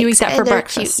little And cakes. you eat that for they're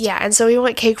breakfast. Cute. Yeah, and so we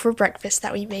want cake for breakfast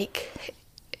that we make.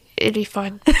 It'd be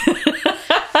fun.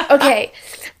 Okay,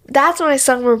 that's my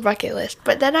summer bucket list.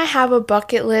 But then I have a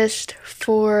bucket list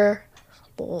for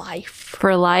life.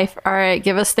 For life. All right.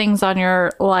 Give us things on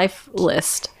your life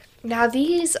list. Now,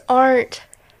 these aren't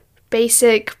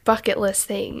basic bucket list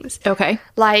things. Okay.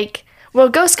 Like, well,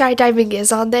 go skydiving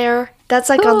is on there. That's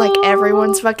like on like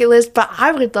everyone's bucket list, but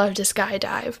I would love to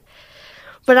skydive.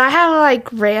 But I have like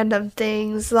random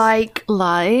things like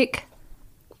Like.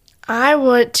 I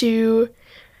want to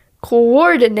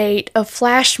coordinate a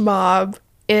flash mob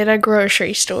in a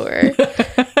grocery store.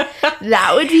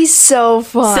 That would be so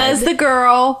fun. Says the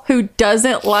girl who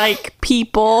doesn't like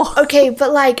people Okay,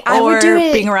 but like I or would do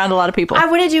it. being around a lot of people. I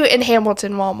want to do it in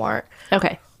Hamilton Walmart.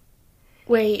 Okay.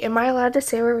 Wait, am I allowed to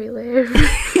say where we live?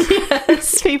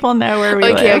 Yes, people know where we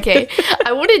live. Okay.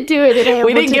 I wouldn't do it in Hamilton.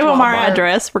 We didn't give them our Walmart.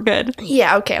 address. We're good.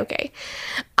 Yeah, okay.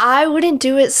 I wouldn't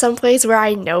do it someplace where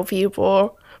I know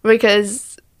people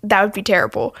because that would be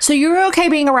terrible. So you're okay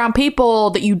being around people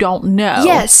that you don't know?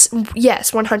 Yes,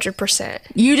 100%.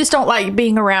 You just don't like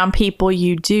being around people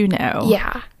you do know?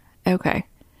 Yeah. Okay.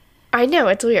 I know,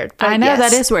 it's weird. But I know yes.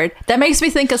 that is weird. That makes me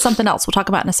think of something else we'll talk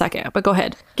about in a second. But go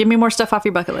ahead. Give me more stuff off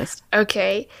your bucket list.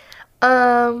 Okay.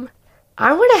 I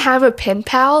want to have a pen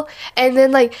pal. And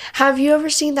then, like, have you ever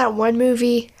seen that one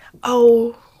movie?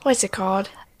 Oh, what's it called?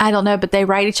 I don't know, but they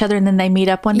write each other and then they meet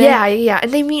up one day? Yeah.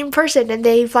 And they meet in person and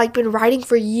they've, like, been writing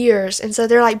for years. And so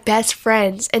they're, like, best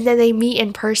friends. And then they meet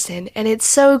in person. And it's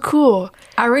so cool.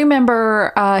 I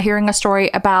remember hearing a story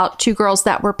about two girls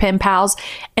that were pen pals,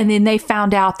 and then they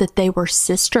found out that they were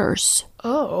sisters.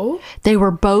 Oh. They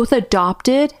were both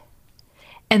adopted,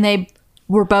 and they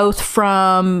were both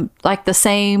from like the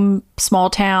same small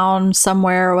town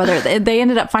somewhere or whether they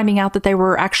ended up finding out that they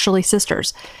were actually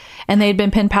sisters, and they'd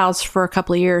been pen pals for a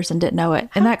couple of years and didn't know it.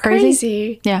 Isn't that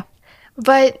crazy? Yeah.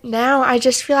 But now I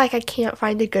just feel like I can't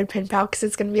find a good pen pal because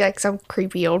it's going to be like some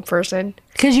creepy old person.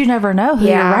 Because you never know who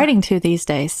Yeah. you're writing to these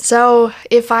days. So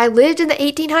if I lived in the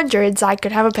 1800s, I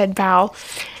could have a pen pal.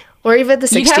 Or even the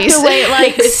 60s. You'd have to wait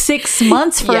like 6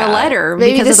 months for Yeah. a letter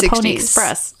Maybe because the of the Pony 60s.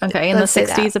 Express. Okay, in Let's the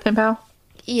say 60s, that. a pen pal?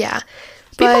 Yeah.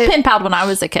 People But pen palled when I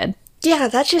was a kid. yeah,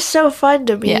 that's just so fun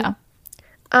to me. Yeah.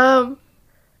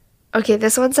 Okay,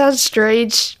 this one sounds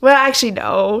strange. Well, actually,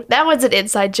 no. That one's an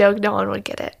inside joke. No one would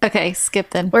get it. Okay,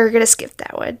 skip then. We're gonna skip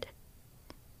that one.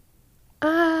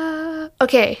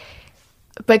 Okay.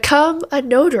 Become a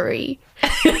notary.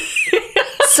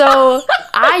 So,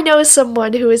 I know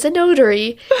someone who is a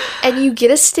notary, and you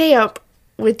get a stamp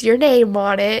with your name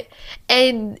on it,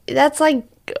 and that's like,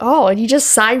 oh, and you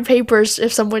just sign papers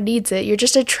if someone needs it. You're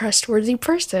just a trustworthy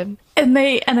person. And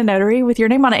a notary with your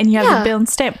name on it, and you have Yeah. the bill and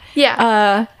stamp.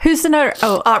 Yeah. Who's the notary?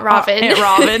 Oh, Aunt Robin. Aunt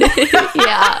Robin.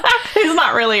 Yeah. Who's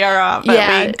not really our aunt, but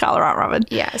Yeah. we call her Aunt Robin.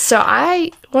 Yeah, so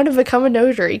I want to become a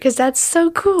notary because that's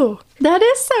so cool. That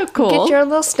is so cool. Get your own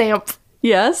little stamp.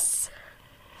 Yes.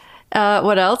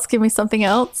 What else? Give me something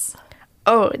else.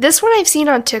 Oh, this one I've seen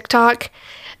on TikTok.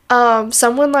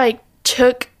 Someone like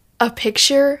took a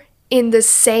picture in the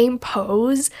same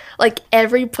pose, like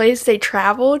every place they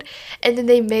traveled, and then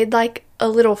they made like a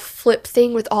little flip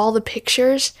thing with all the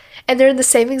pictures, and they're in the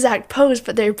same exact pose,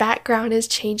 but their background is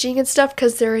changing and stuff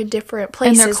because they're in different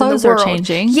places. their clothes in the are world.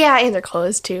 changing. Yeah, and their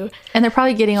clothes too. And they're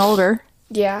probably getting older.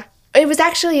 Yeah. It was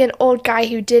actually an old guy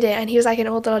who did it, and he was like an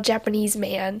old little Japanese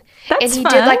man. That's and he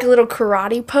fun. did like a little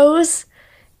karate pose,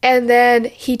 and then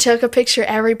he took a picture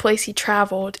every place he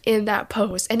traveled in that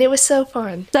pose, and it was so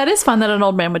fun. That is fun that an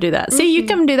old man would do that. See, Mm-hmm. you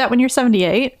can do that when you're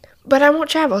 78. But I won't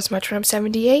travel as much when I'm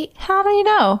 78. How do you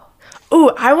know? Ooh,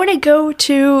 I want to go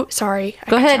to. Sorry.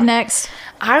 Go ahead, next.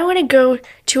 I want to go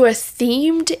to a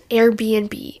themed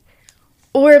Airbnb.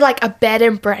 Or like a bed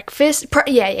and breakfast.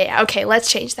 Yeah. Okay, let's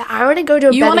change that. I want to go to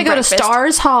a You bed want to and go to breakfast.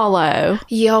 Stars Hollow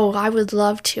Yo, I would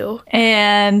love to.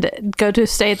 and go to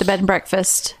stay at the bed and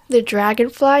breakfast. The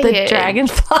Dragonfly The Inn.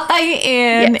 Dragonfly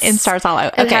Inn Yes. in Stars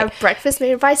Hollow. And Okay. have breakfast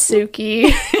made by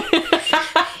Suki.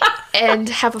 and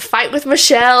have a fight with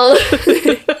Michelle.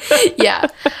 Yeah.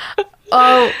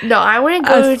 Oh, no, I want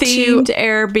to go A themed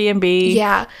Airbnb.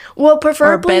 Yeah. Well, Or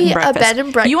preferably a bed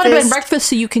and breakfast. You want a bed and breakfast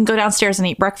so you can go downstairs and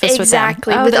eat breakfast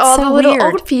Exactly, with them. with that's all so the little weird.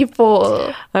 old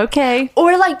people. Okay.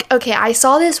 Or like, okay, I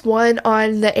saw this one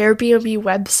on the Airbnb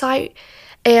website,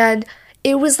 and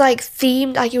it was like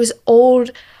themed, like it was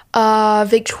old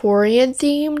Victorian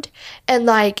themed, and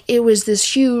like it was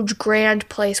this huge grand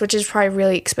place, which is probably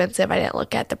really expensive. I didn't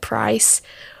look at the price,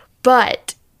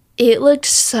 but it looked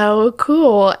so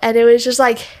cool, and it was just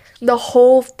like the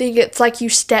whole thing. It's like you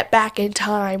step back in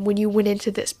time when you went into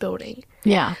this building.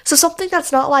 Yeah. So something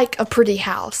that's not like a pretty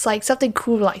house, like something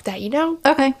cool like that, you know?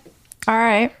 Okay. All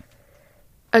right.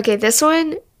 Okay, this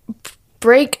one,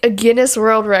 break a Guinness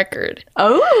World Record.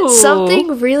 Oh.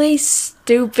 Something really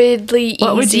stupidly easy.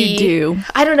 What would you do?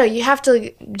 I don't know. You have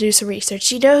to do some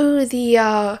research. You know who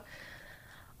the,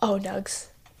 Nugs.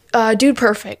 Dude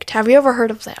Perfect. Have you ever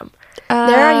heard of them?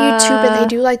 They're on YouTube and they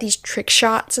do like these trick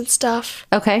shots and stuff.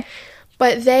 Okay.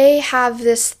 But they have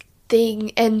this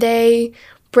thing and they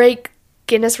break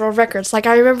Guinness World Records. Like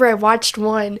I remember I watched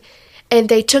one and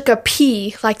they took a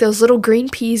pea, like those little green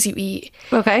peas you eat,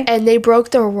 Okay. and they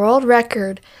broke the world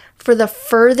record for the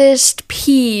furthest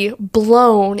pea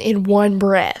blown in one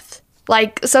breath.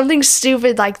 Like something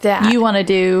stupid like that. You want to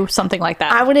do something like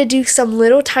that? I want to do some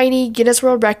little tiny Guinness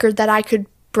World Record that I could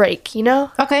break, you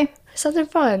know? Okay. Something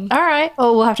fun. All right.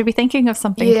 Well, we'll have to be thinking of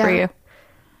something Yeah. for you.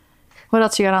 What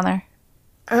else you got on there?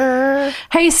 Uh,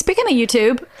 Hey, speaking of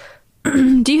YouTube,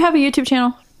 do you have a YouTube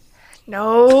channel?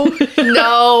 no.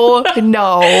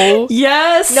 No.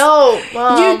 Yes. No,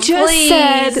 Mom, You just please.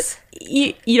 said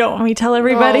you don't want me to tell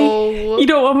everybody. No. You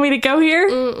don't want me to go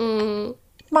here.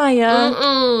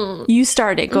 Maya, you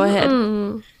started. Go ahead.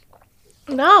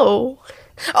 No.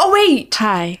 Oh, wait.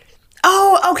 Hi.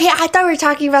 Oh, okay. I thought we were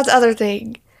talking about the other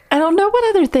thing. I don't know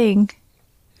what other thing.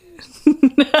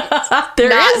 There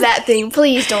Not is. that thing.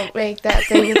 Please don't make that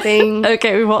thing a thing.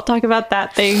 Okay, we won't talk about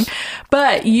that thing.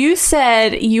 But you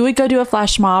said you would go do a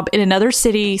flash mob in another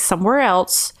city somewhere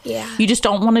else. Yeah. You just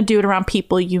don't want to do it around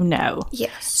people you know.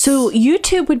 Yes. So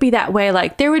YouTube would be that way.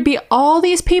 Like there would be all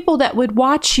these people that would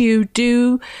watch you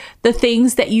do the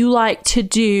things that you like to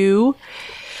do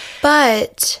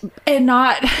But and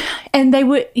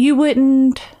you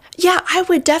wouldn't. yeah, I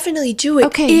would definitely do it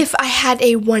Okay. if I had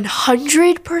a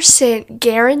 100%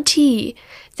 guarantee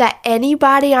that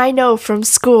anybody I know from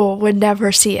school would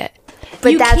never see it.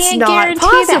 But You that's can't not guarantee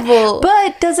possible.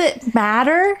 That. But does it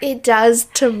matter? It does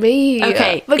to me.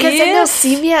 Okay, Because then they'll if-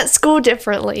 see me at school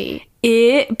differently.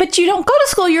 But you don't go to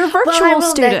school. You're a virtual Well, I will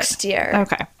student. next year.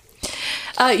 Okay.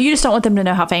 You just don't want them to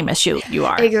know how famous you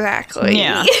are. Exactly.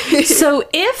 Yeah. So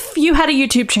if you had a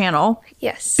YouTube channel,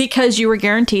 Yes. because you were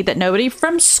guaranteed that nobody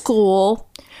from school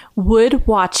would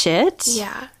watch it,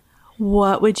 Yeah.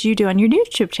 what would you do on your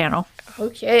YouTube channel?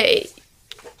 Okay.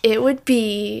 It would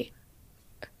be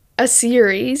a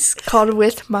series called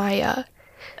With Maya.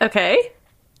 Okay.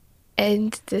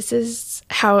 And this is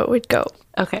how it would go.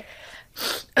 Okay.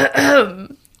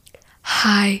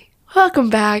 Hi, welcome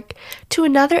back to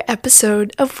another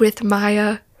episode of With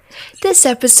Maya. This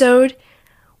episode,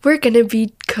 we're gonna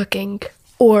be cooking.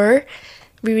 Or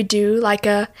we would do like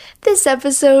this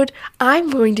episode, I'm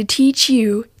going to teach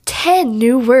you 10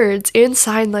 new words in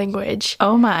sign language.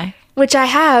 Oh my. Which I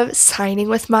have signing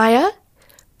with Maya,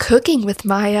 cooking with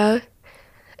Maya,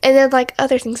 and then like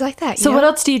other things like that. So you what know?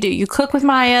 else do you do? You cook with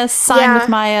Maya, sign Yeah. with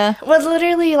Maya, Well,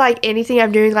 literally like anything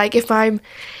I'm doing, like if I'm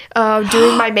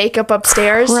doing my makeup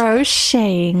upstairs.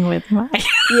 crocheting with Maya.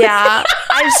 Yeah,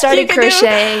 I've started You can do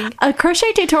crocheting. A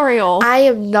crochet tutorial. I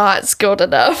am not skilled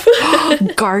enough.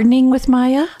 Gardening with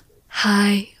Maya.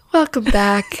 Hi, welcome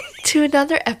back to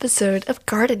another episode of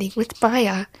Gardening with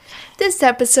Maya. This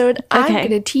episode, I'm Okay. going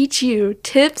to teach you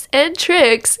tips and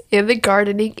tricks in the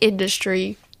gardening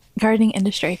industry. Gardening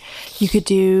industry. You could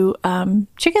do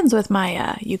chickens with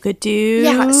Maya. You could do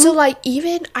Yeah, so like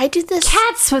even I did this.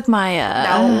 cats with Maya.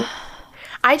 No.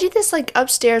 I do this like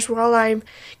upstairs while I'm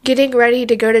getting ready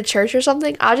to go to church or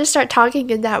something. I'll just start talking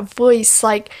in that voice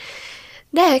like,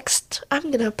 next, I'm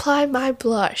going to apply my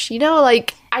blush. You know,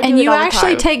 like I do And it you all the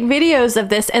actually time. take videos of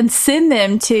this and send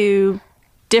them to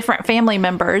different family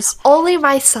members. Only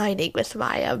my signing with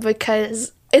Maya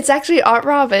because it's actually Aunt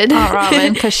Robin. Aunt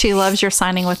Robin, because she loves your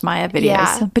signing with Maya videos.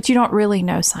 Yeah. But you don't really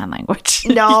know sign language.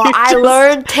 No, You I just-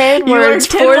 learned 10 you learned words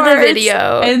 10 for the words,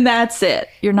 video. And that's it.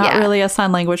 You're not Yeah. really a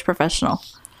sign language professional.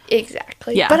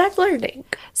 Exactly. Yeah. But I'm learning.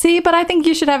 See, but I think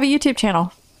you should have a YouTube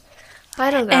channel.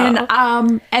 I don't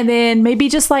know. And then maybe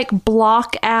just like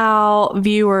block out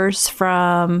viewers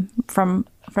from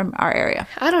from our area.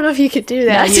 I don't know if you could do No,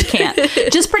 that. you can't.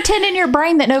 Just pretend in your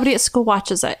brain that nobody at school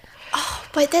watches it.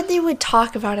 But then they would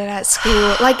talk about it at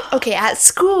school. Like, okay, at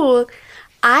school,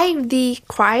 I'm the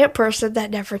quiet person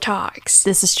that never talks.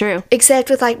 This is true. Except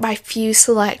with, like, my few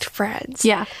select friends.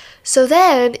 Yeah. So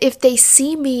then, if they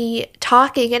see me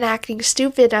talking and acting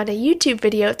stupid on a YouTube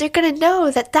video, they're gonna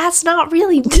know that that's not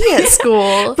really me at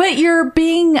school. But you're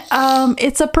being,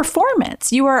 it's a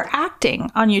performance. You are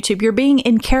acting on YouTube. You're being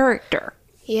in character.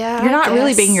 Yeah, You're not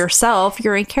really guess. being yourself.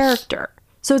 You're in character.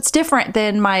 So it's different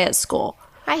than Maya at school.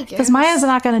 I guess. Because Maya's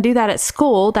not going to do that at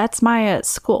school. That's Maya at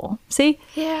school. See?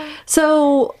 Yeah.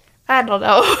 So I don't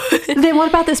know. then what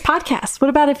about this podcast? What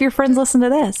about if your friends listen to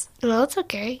this? Well, it's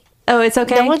okay. Oh, it's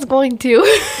okay? No one's going to.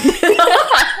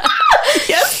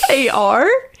 Yes, they are.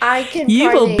 I can. You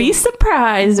will probably- be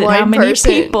surprised at how one many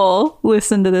person. people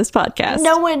listen to this podcast.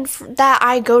 No one that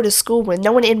I go to school with,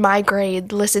 no one in my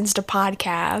grade listens to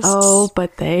podcasts. Oh,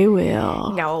 but they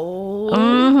will. No.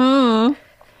 Mm-hmm.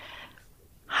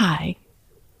 Hi.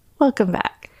 Welcome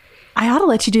back. I ought to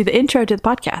let you do the intro to the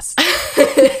podcast.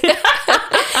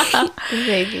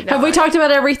 Maybe not. Have we talked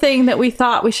about everything that we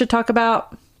thought we should talk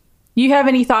about? You have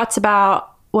any thoughts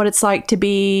about what it's like to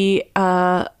be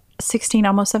 16,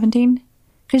 almost 17?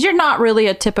 Because you're not really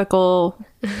a typical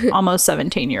almost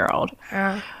 17-year-old.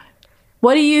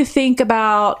 What do you think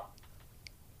about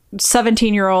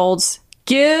 17-year-olds?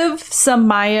 Give some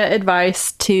Maya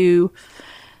advice to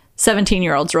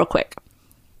 17-year-olds real quick.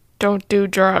 Don't do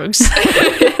drugs.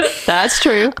 That's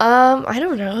true. I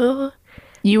don't know.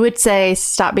 You would say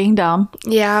stop being dumb.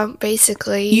 Yeah,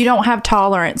 basically. You don't have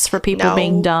tolerance for people No.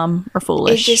 being dumb or It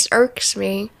foolish. just irks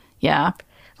me. Yeah.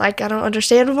 Like, I don't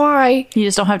understand why. You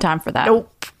just don't have time for that.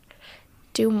 Nope.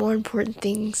 Do more important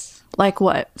things. Like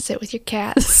what? Sit with your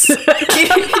cats.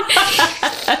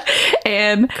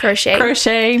 And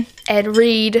Crochet. And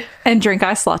read. and drink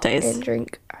iced lattes. And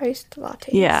drink iced lattes.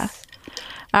 Yeah.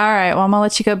 All right. Well, I'm going to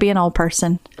let you go be an old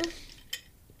person.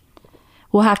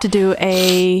 We'll have to do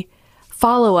a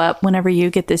follow-up whenever you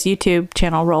get this YouTube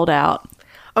channel rolled out.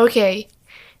 Okay.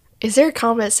 Is there a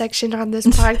comment section on this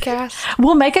podcast?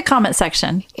 We'll make a comment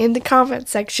section. In the comment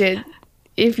section,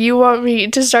 if you want me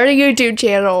to start a YouTube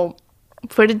channel,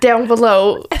 put it down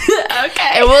below. Okay.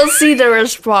 And we'll see the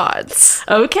response.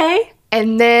 Okay.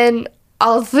 And then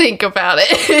I'll think about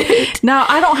it. Now,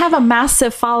 I don't have a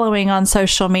massive following on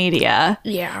social media.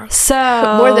 Yeah. So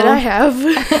More than I have.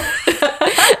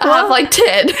 I have like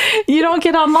 10. You don't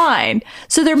get online.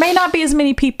 So there may not be as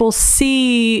many people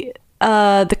see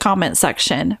the comment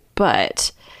section,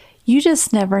 but you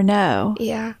just never know.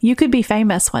 Yeah. You could be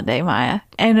famous one day, Maya.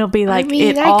 And it'll be like, mean,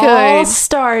 it I all could.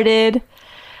 started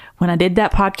when I did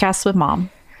that podcast with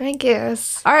Mom. I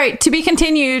guess. All right, to be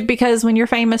continued, because when you're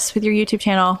famous with your YouTube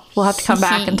channel, we'll have to come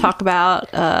back and talk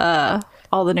about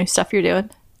all the new stuff you're doing.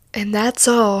 And that's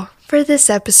all for this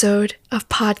episode of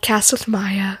Podcast with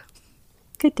Maya.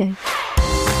 Good day.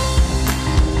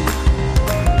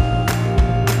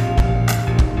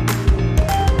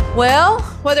 Well,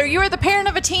 whether you are the parent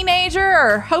of a teenager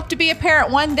or hope to be a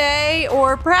parent one day,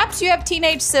 or perhaps you have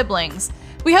teenage siblings,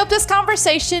 we hope this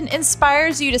conversation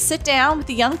inspires you to sit down with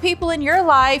the young people in your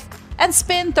life and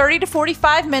spend 30 to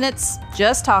 45 minutes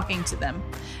just talking to them.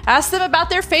 Ask them about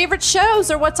their favorite shows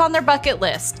or what's on their bucket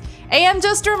list. And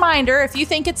just a reminder, if you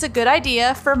think it's a good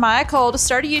idea for Maya Cole to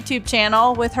start a YouTube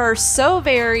channel with her so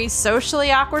very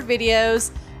socially awkward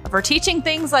videos of her teaching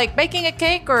things like baking a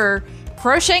cake or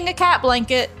crocheting a cat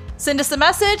blanket, send us a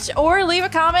message or leave a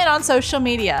comment on social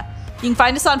media. You can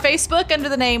find us on Facebook under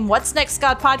the name What's Next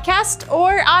God Podcast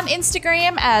or on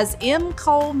Instagram as M.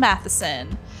 Cole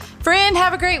Matheson. Friend,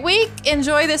 have a great week.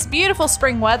 Enjoy this beautiful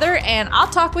spring weather, and I'll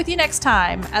talk with you next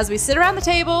time as we sit around the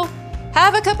table,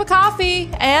 have a cup of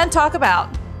coffee, and talk about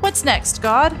what's next,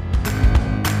 God.